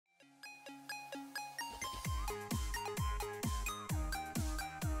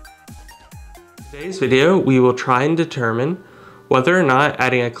In today's video, we will try and determine whether or not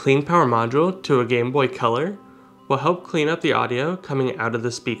adding a CleanPower module to a Gameboy Color will help clean up the audio coming out of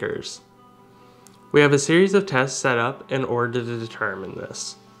the speakers. We have a series of tests set up in order to determine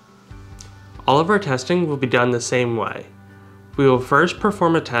this. All of our testing will be done the same way. We will first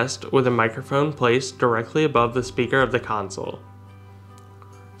perform a test with a microphone placed directly above the speaker of the console.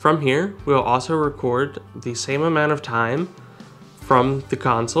 From here, we will also record the same amount of time from the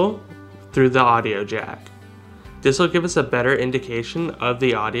console through the audio jack. This will give us a better indication of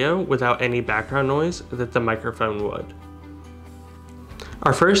the audio without any background noise that the microphone would.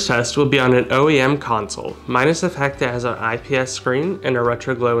 Our first test will be on an OEM console, minus the fact that it has an IPS screen and a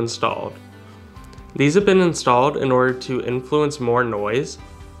retro glow installed. These have been installed in order to influence more noise,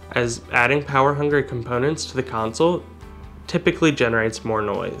 as adding power-hungry components to the console typically generates more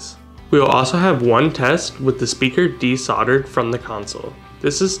noise. We will also have one test with the speaker desoldered from the console.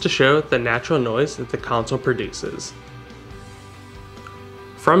 This is to show the natural noise that the console produces.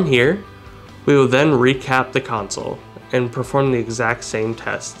 From here, we will then recap the console and perform the exact same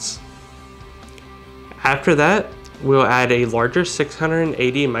tests. After that, we will add a larger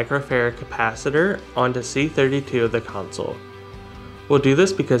 680 microfarad capacitor onto C32 of the console. We'll do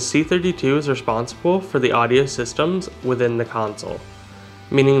this because C32 is responsible for the audio systems within the console,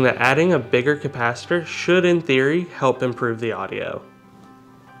 meaning that adding a bigger capacitor should in theory help improve the audio.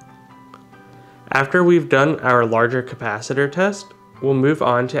 After we've done our larger capacitor test, we'll move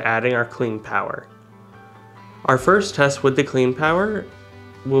on to adding our CleanPower. Our first test with the CleanPower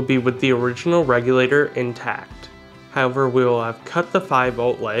will be with the original regulator intact. However, we will have cut the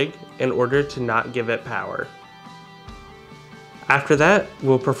 5-volt leg in order to not give it power. After that,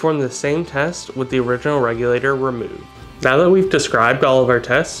 we'll perform the same test with the original regulator removed. Now that we've described all of our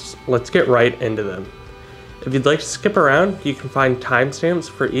tests, let's get right into them. If you'd like to skip around, you can find timestamps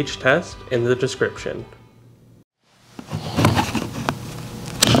for each test in the description.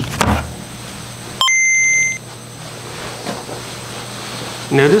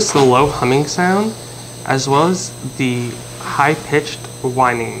 Notice the low humming sound, as well as the high-pitched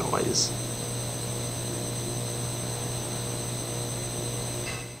whining noise.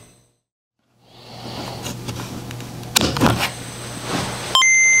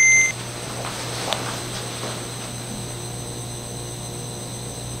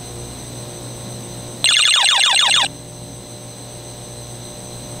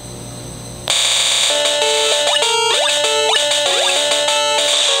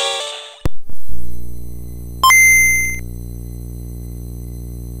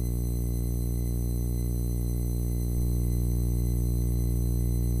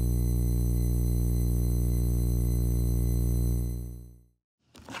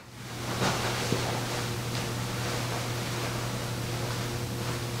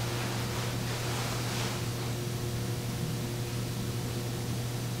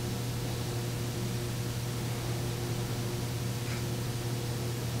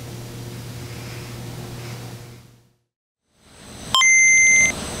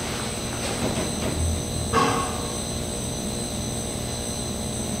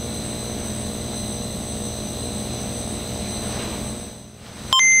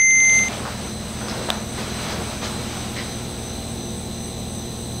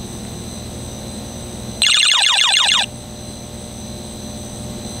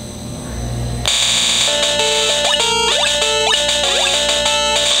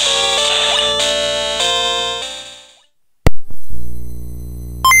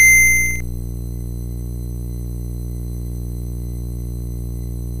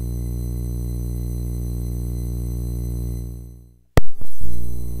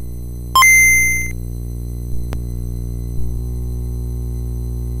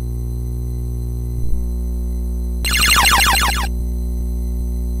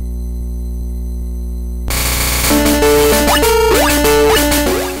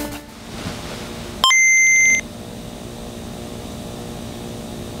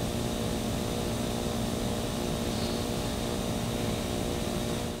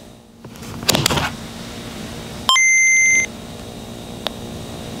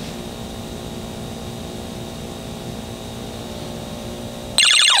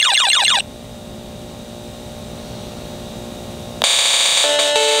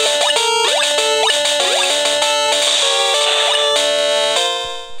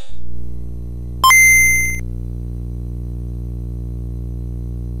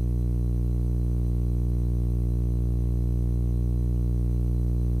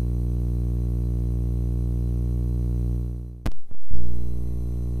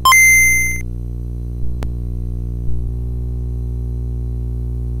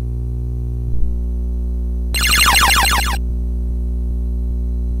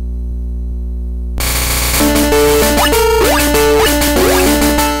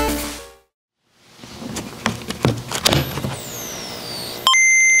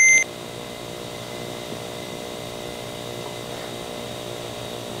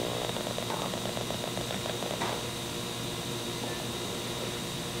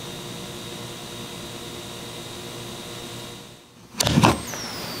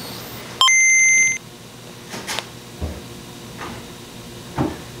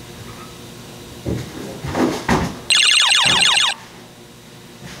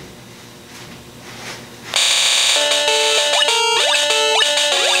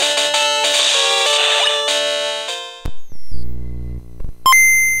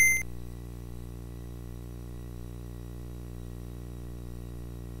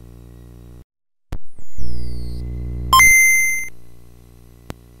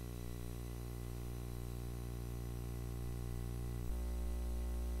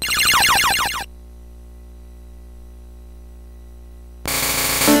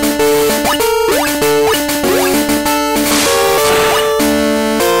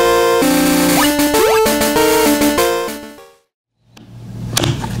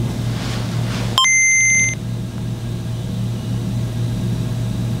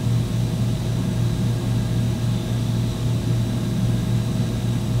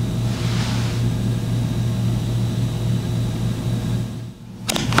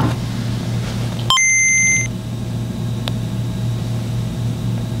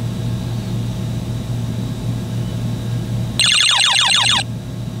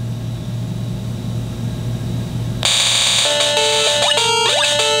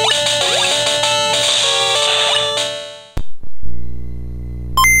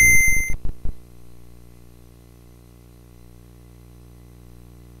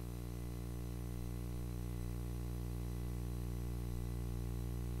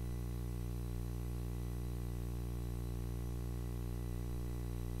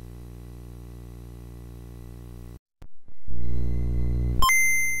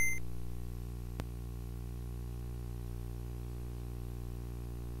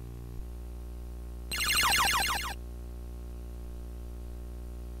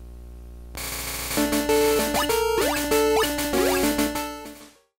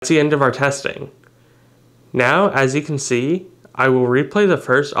 That's the end of our testing. Now, as you can see, I will replay the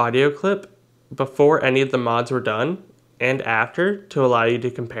first audio clip before any of the mods were done and after to allow you to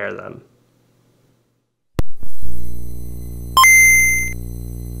compare them.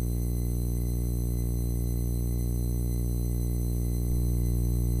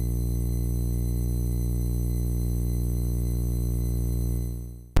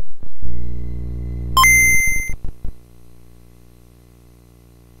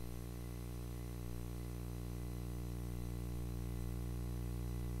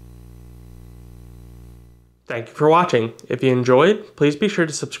 Thank you for watching. If you enjoyed, please be sure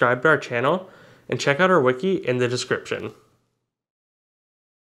to subscribe to our channel and check out our wiki in the description.